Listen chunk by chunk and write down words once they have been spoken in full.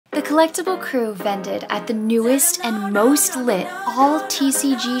The Collectible crew vended at the newest and most lit ALL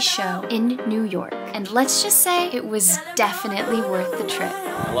TCG show in New York. And let's just say it was definitely worth the trip.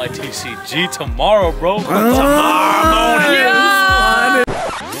 ALL TCG tomorrow, bro. Tomorrow morning.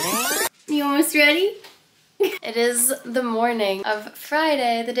 You almost ready? It is the morning of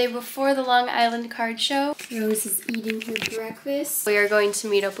Friday, the day before the Long Island card show. Rose is eating her breakfast. We are going to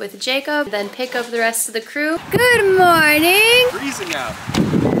meet up with Jacob, then pick up the rest of the crew. Good morning! Freezing out.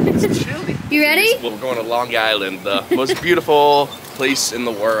 It's chilly. You ready? We're going to Long Island, the most beautiful place in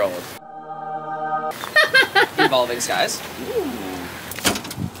the world. Evolving skies.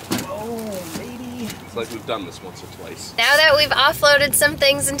 It's like we've done this once or twice. Now that we've offloaded some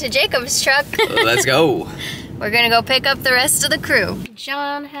things into Jacob's truck, let's go. We're gonna go pick up the rest of the crew.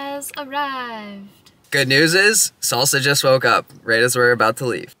 John has arrived. Good news is, Salsa just woke up right as we're about to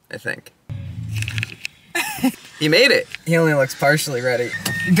leave, I think. He made it. He only looks partially ready.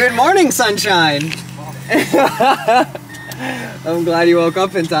 Good morning, sunshine. I'm glad you woke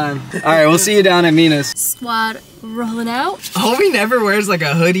up in time. All right, we'll see you down at Mina's. Squad rolling out. Homie never wears like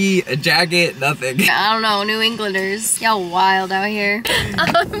a hoodie, a jacket, nothing. I don't know, New Englanders. Y'all wild out here.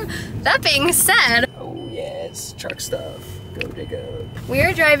 That being said. Oh yes, truck stuff. Go Jacob. We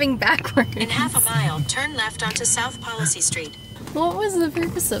are driving backwards. In half a mile, turn left onto South Policy Street. What was the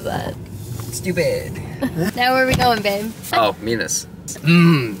purpose of that? Stupid. Now where are we going, babe? Oh, Mina's.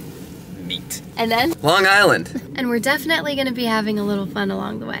 Neat. And then? Long Island. And we're definitely gonna be having a little fun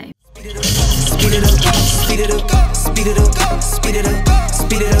along the way. Speed it up, speed it up, speed it up, speed it up, speed it up,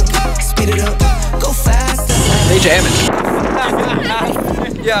 speed it up, speed it up, go faster. They jamming.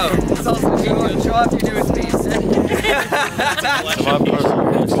 Yo, it's also show off your newest piece.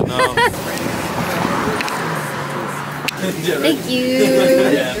 Thank you.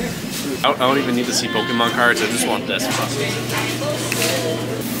 I don't even need to see Pokemon cards, I just want this.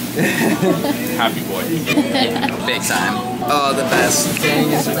 Happy boy. Big time. Oh, the best.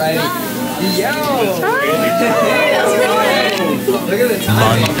 Dang is right. Yo! Look at the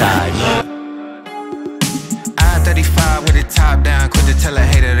time. I-35 with the top down, quit to tell a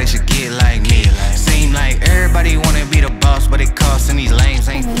hater they should get like me. Seem like everybody wanna be the boss, but it costs and these lames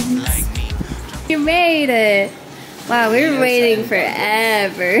ain't like me. You made it. Wow, we were waiting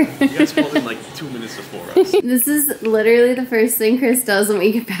forever. You guys called in like 2 minutes before us. This is literally the first thing Chris does when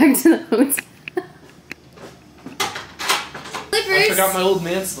we get back to the hotel. Slippers! I forgot my old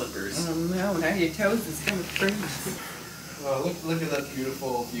man slippers. Oh no, now your toes is gonna freeze. Oh, look at that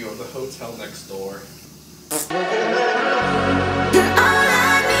beautiful view of the hotel next door. We're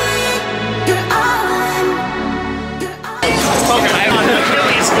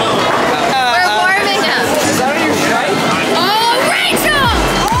warming up. Is that your shirt? Oh, Rachel!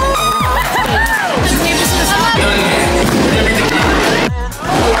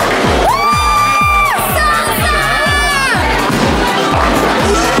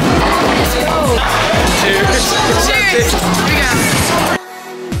 Cheers!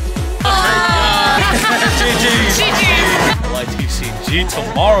 ALL TCG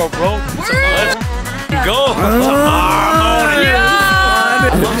tomorrow, bro. Let's go. Tomorrow morning.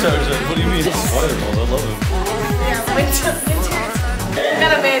 What do you mean? It's wonderful. I love it.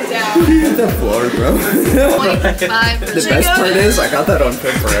 Got a man down. You got that floor, bro. 0.5. The best part is, I got that on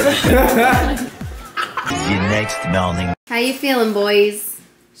film for everything. The next morning. How you feeling, boys?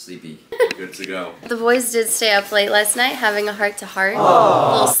 Sleepy. Good to go. The boys did stay up late last night having a heart-to-heart,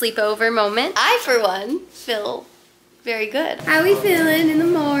 little sleepover moment. I, for one, feel very good. How we feeling in the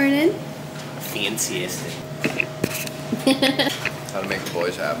morning? Fanciest. How to make the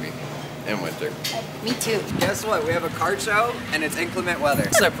boys happy. In winter. Me too. Guess what? We have a card show, and it's inclement weather.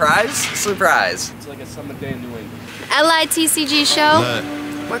 Surprise? Surprise. It's like a summer day in New England. ALL TCG Show,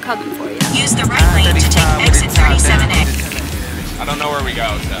 we're coming for you. Use the right lane to take exit 37A. I don't know where we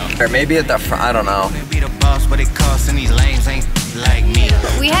go, so. Or maybe at the front, I don't know. Be the boss, but it costs and these lames ain't like me.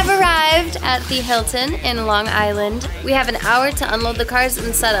 We have arrived at the Hilton in Long Island. We have an hour to unload the cars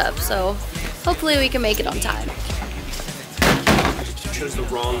and set up, so hopefully we can make it on time. Chose the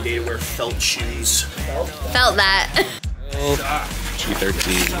wrong day to wear felt shoes. Felt that.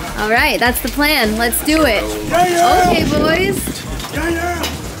 G13. All right, that's the plan. Let's do it. Okay, boys.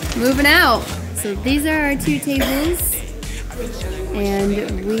 Moving out. So these are our 2 tables. And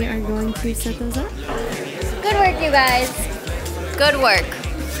we are going to set those up. Good work, you guys. Good work.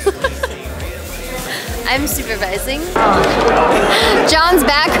 I'm supervising. John's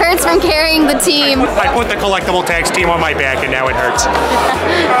back hurts from carrying the team. I put the CollectibleTags team on my back and now it hurts.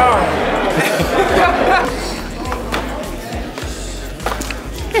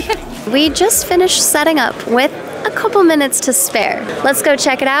 We just finished setting up with a couple minutes to spare. Let's go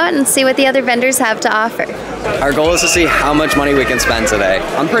check it out and see what the other vendors have to offer. Our goal is to see how much money we can spend today.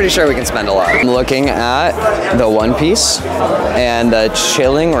 I'm pretty sure we can spend a lot. I'm looking at the One Piece and the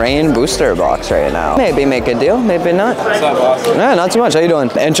Chilling Reign booster box right now. Maybe make a deal, maybe not. What's up, boss? Yeah, not too much. How you doing?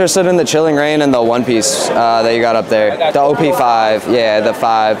 Interested in the Chilling Reign and the One Piece that you got up there? The OP5, yeah, the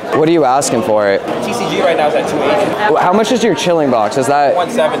 5. What are you asking for it? TCG right now is at 280. How much is your Chilling box? Is that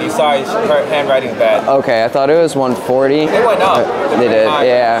 170 size, handwriting bad. okay? I thought it was 140. They went up. They did,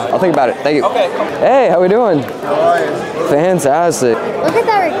 yeah. I'll think about it. Thank you. Okay. Hey, how we doing? How are you? Fantastic. Look at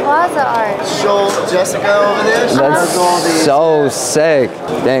that Rayquaza art. Show Jessica over there. That's so sick.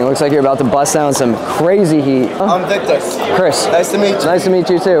 Dang, looks like you're about to bust down some crazy heat. I'm Victor. Chris. Nice to meet you. Nice to meet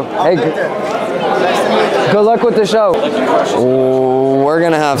you too. Hey, Victor. Nice to meet you. good luck with the show. Ooh, we're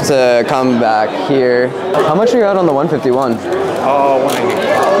gonna have to come back here. How much are you out on the 151?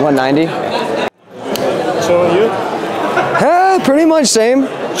 190. 190? So you? Pretty much same.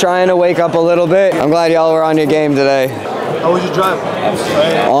 Trying to wake up a little bit. I'm glad y'all were on your game today. How was your drive?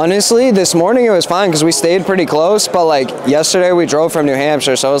 Honestly, this morning it was fine because we stayed pretty close, but like yesterday we drove from New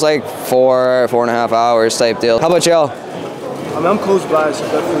Hampshire, so it was like 4.5 hours type deal. How about y'all? I mean, I'm close by, so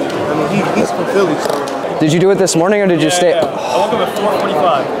definitely. I mean, he's from Philly, so. Did you do it this morning or did you stay? I woke up at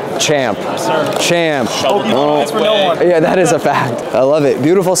 4:45. Champ. Sir. Champ. Oh, it's for no one. Yeah, that is a fact. I love it.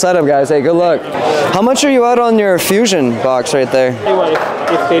 Beautiful setup, guys. Hey, good luck. How much are you out on your fusion box right there? Tell you what,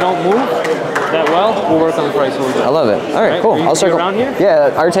 if they don't move that well, we'll work on the price. I love it. All right, cool. I'll circle around here.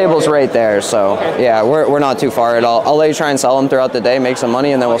 Yeah, our table's right there, so yeah, we're not too far at all. I'll let you try and sell them throughout the day, make some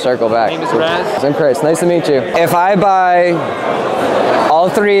money, and then we'll circle back. My name is Raz. I'm Chris. Nice to meet you. If I buy all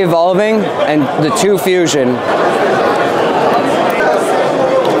 3 evolving and the 2 fusion.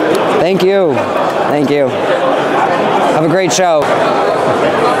 Thank you. Thank you. Have a great show.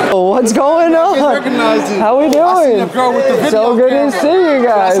 What's going on? How we doing? So good to see you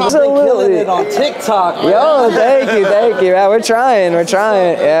guys. Absolutely. It on TikTok. Yo, thank you. Yeah, we're trying.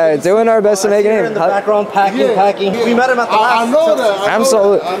 Yeah, doing our best to make it in. Background packing. We met him at the last. I know that.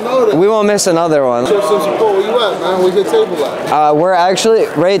 Absolutely. I know that. We won't miss another one. Show some support. Where you at, man? Where's your table at? We're actually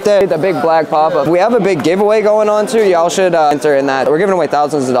right there, the big black pop-up. We have a big giveaway going on too. Y'all should enter in that. We're giving away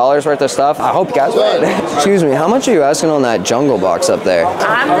thousands of dollars worth of stuff. I hope you guys win. Excuse me, how much are you asking on that jungle box up there?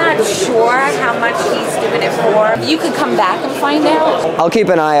 I'm not sure how much he's doing it for. You could come back and find out. I'll keep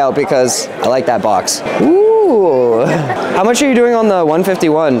an eye out because I like that box. Ooh. How much are you doing on the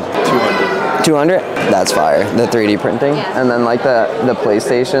 151? 200? That's fire. The 3D printing. And then like the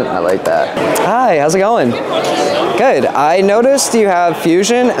PlayStation. I like that. Hi, how's it going? Good. I noticed you have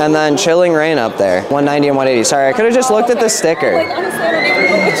Fusion and then Chilling Reign up there. 190 and 180. Sorry, I could have just looked at the sticker.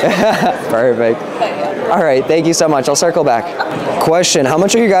 Perfect. All right, thank you so much. I'll circle back. Question, how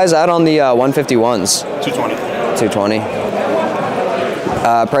much are you guys at on the 151s? 220. 220.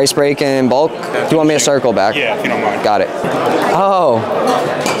 Price break in bulk? Do you want me to circle back? Yeah, if you don't mind. Got it. Oh,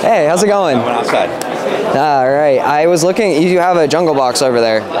 hey, how's it going? I went outside. All right, I was looking, you have a jungle box over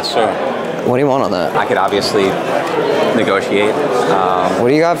there. Yes, sir. What do you want on that? I could obviously negotiate. What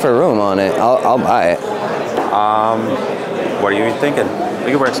do you got for room on it? I'll buy it. What are you thinking? We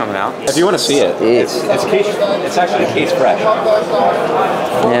can work something out. If you want to see it, it's actually case fresh.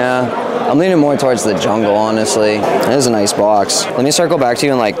 Yeah, I'm leaning more towards the jungle, honestly. It is a nice box. Let me circle back to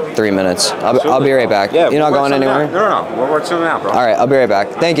you in like 3 minutes. I'll be right back. Yeah, you're not going anywhere? No. We'll work something out, bro. All right, I'll be right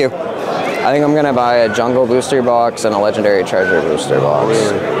back. Thank you. I think I'm gonna buy a jungle booster box and a legendary treasure booster box.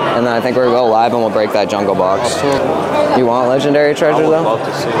 And then I think we're gonna go live and we'll break that jungle box. You want legendary treasure though? I would love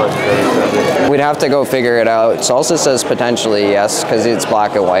to see legendary treasure. We'd have to go figure it out. Salsa says potentially yes, because it's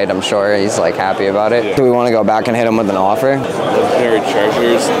black and white. I'm sure he's like happy about it. Do we want to go back and hit him with an offer? Legendary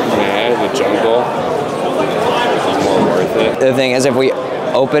treasures, yeah, the jungle. It's more worth it. The thing is, if we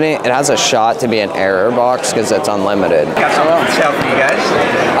open it, it has a shot to be an error box because it's unlimited. Got something to sell for you guys.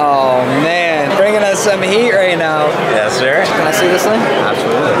 Oh man, bringing us some heat right now. Yes, sir. Can I see this thing?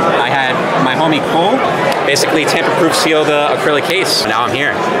 Absolutely. I had my homie Cole basically tamper-proof seal the acrylic case. Now I'm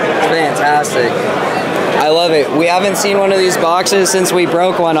here. Fantastic. I love it. We haven't seen one of these boxes since we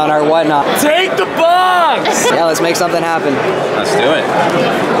broke one on our whatnot. Take the box! Yeah, let's make something happen. Let's do it.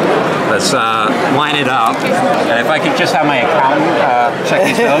 Let's line it up. And if I could just have my accountant check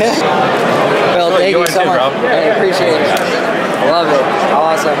these notes. Bill, thank you so much. I appreciate it. I love it.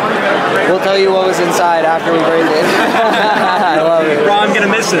 Awesome. We'll tell you what was inside after we break it. I love it. Bro, I'm gonna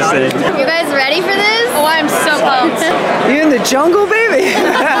miss this thing. You guys ready for this? Oh, I'm so pumped. You in the jungle, baby?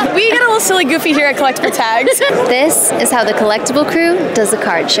 We get a little silly goofy here at CollectibleTags. This is how the Collectible crew does a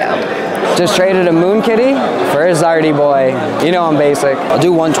card show. Just traded a Moon Kitty for a Zardy boy. You know I'm basic. I'll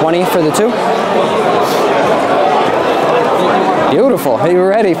do 120 for the 2. Beautiful. Are you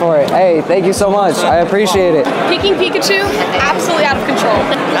ready for it? Hey, thank you so much. I appreciate it. Picking Pikachu, absolutely out of control.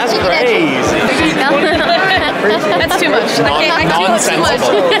 That's crazy. That's too much. I can't too much.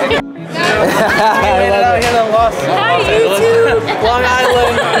 Hi, YouTube. Long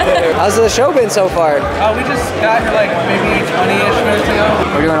Island. How's the show been so far? We just got here like maybe 20-ish minutes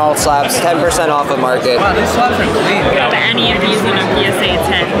ago. We're doing all slabs, 10% off the market. Wow, these slabs are clean. Got any of these in a PSA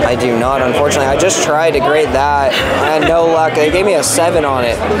 10? I do not, unfortunately. I just tried to grade that. I had no luck. They gave me a 7 on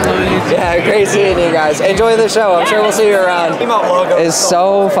it. Yeah, great seeing you guys. Enjoy the show. I'm sure we'll see you around. It's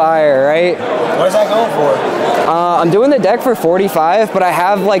so fire, right? Where's that going for? I'm doing the deck for 45, but I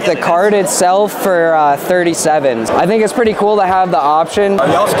have like the card itself for 37. I think it's pretty cool to have the option.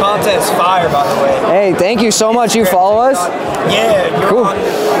 Y'all's content's fire, by the way. Hey, thank you so much. You follow us? Yeah,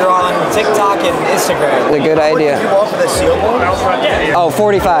 you're on TikTok and Instagram. It's a good idea. Did you walk with a seal board? Oh,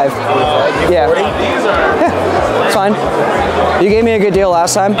 45. Yeah. Yeah, it's fine. You gave me a good deal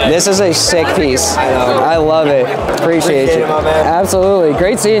last time. This is a sick piece. I love it. Appreciate you. Absolutely.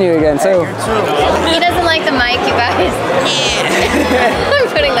 Great seeing you again, too. He doesn't like the mic, you guys. I'm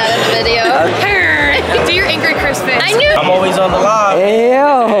putting that in the video. Do your angry Chris face. I knew. I'm always on the live. Hey,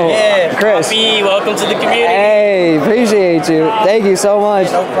 yo. Yeah, Chris. Poppy, welcome to the community. Hey, appreciate you. Thank you so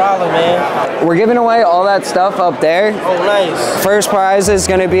much. No problem, man. We're giving away all that stuff up there. Oh, nice. First prize is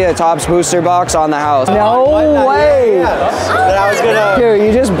going to be a Topps booster box on the house. No way. That I was gonna. Dude,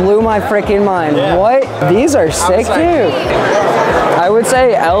 you just blew my freaking mind. Yeah. What? These are sick, too. I would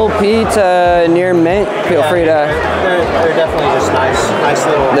say LP to near mint. Feel free to. They're definitely just nice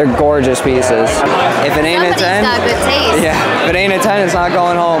little. They're gorgeous pieces. If it ain't a 10, got good taste. yeah. If it ain't a 10, it's not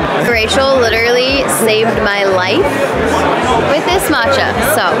going home. Rachel literally saved my life with this matcha,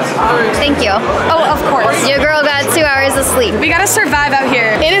 so thank you. Oh, of course. Your girl got 2 hours of sleep. We gotta survive out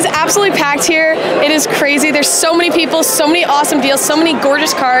here. It is absolutely packed here. It is crazy. There's so many people, so many awesome deals, so many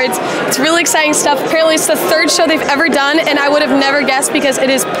gorgeous cards. It's really exciting stuff. Apparently it's the 3rd show they've ever done, and I would have never guessed because it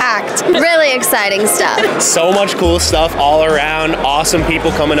is packed. Really exciting stuff. So much cool stuff all around. Awesome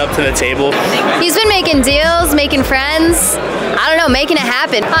people coming up to the table. He's been making deals, making friends. I don't know, making it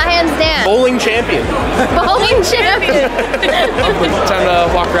happen. Hands down. Bowling champion. Bowling champion. Time to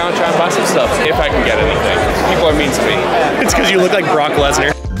walk around, try and buy some stuff. If I can get anything. People are mean to me. It's because you look like Brock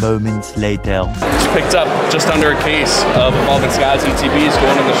Lesnar. Moments later. Just picked up just under a case of Evolving Skies ETBs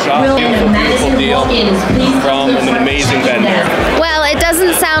going in the shop. Beautiful, beautiful deal from an amazing vendor. Well, it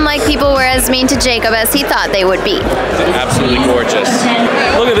doesn't sound like people were as mean to Jacob as he thought they would be. Absolutely gorgeous.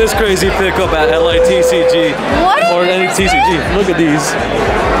 Look at this crazy pickup at LA TCG. What? Or any TCG. Look at these.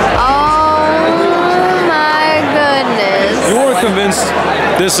 Oh my goodness. You weren't convinced.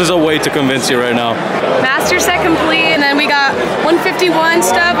 This is a way to convince you right now. Master set complete, and then we got 151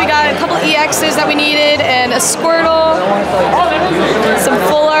 stuff. We got a couple EXs that we needed, and a Squirtle, some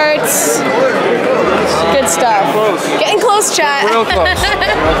full arts. Good stuff. Getting close, chat. Real close.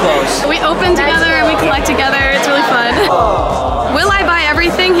 Real close. We open together and we collect together. It's really fun. Will I buy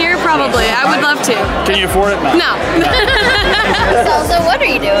everything here? Probably. I would love to. Can you afford it? No. So what are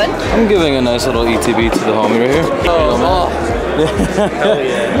you doing? I'm giving a nice little ETB to the homie right here. Oh, Hell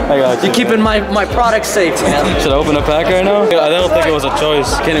yeah. I got you. You're keeping my product safe, man. Should I open a pack right now? I don't think it was a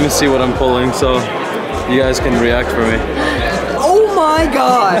choice. Can't even see what I'm pulling, so you guys can react for me. Oh my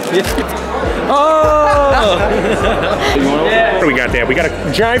god! Oh! What do we got there? We got a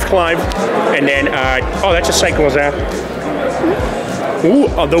Jive Climb, and then, oh, that's a Cyclozap. Ooh,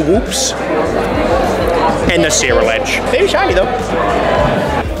 the Whoops. And the Sierra Ledge. Maybe shiny, though.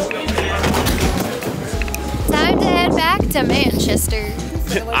 Time to head back to Manchester.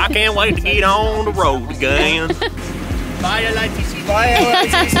 I can't wait to get on the road again. Bye, LA TCG. Bye, LA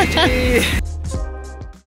TCG.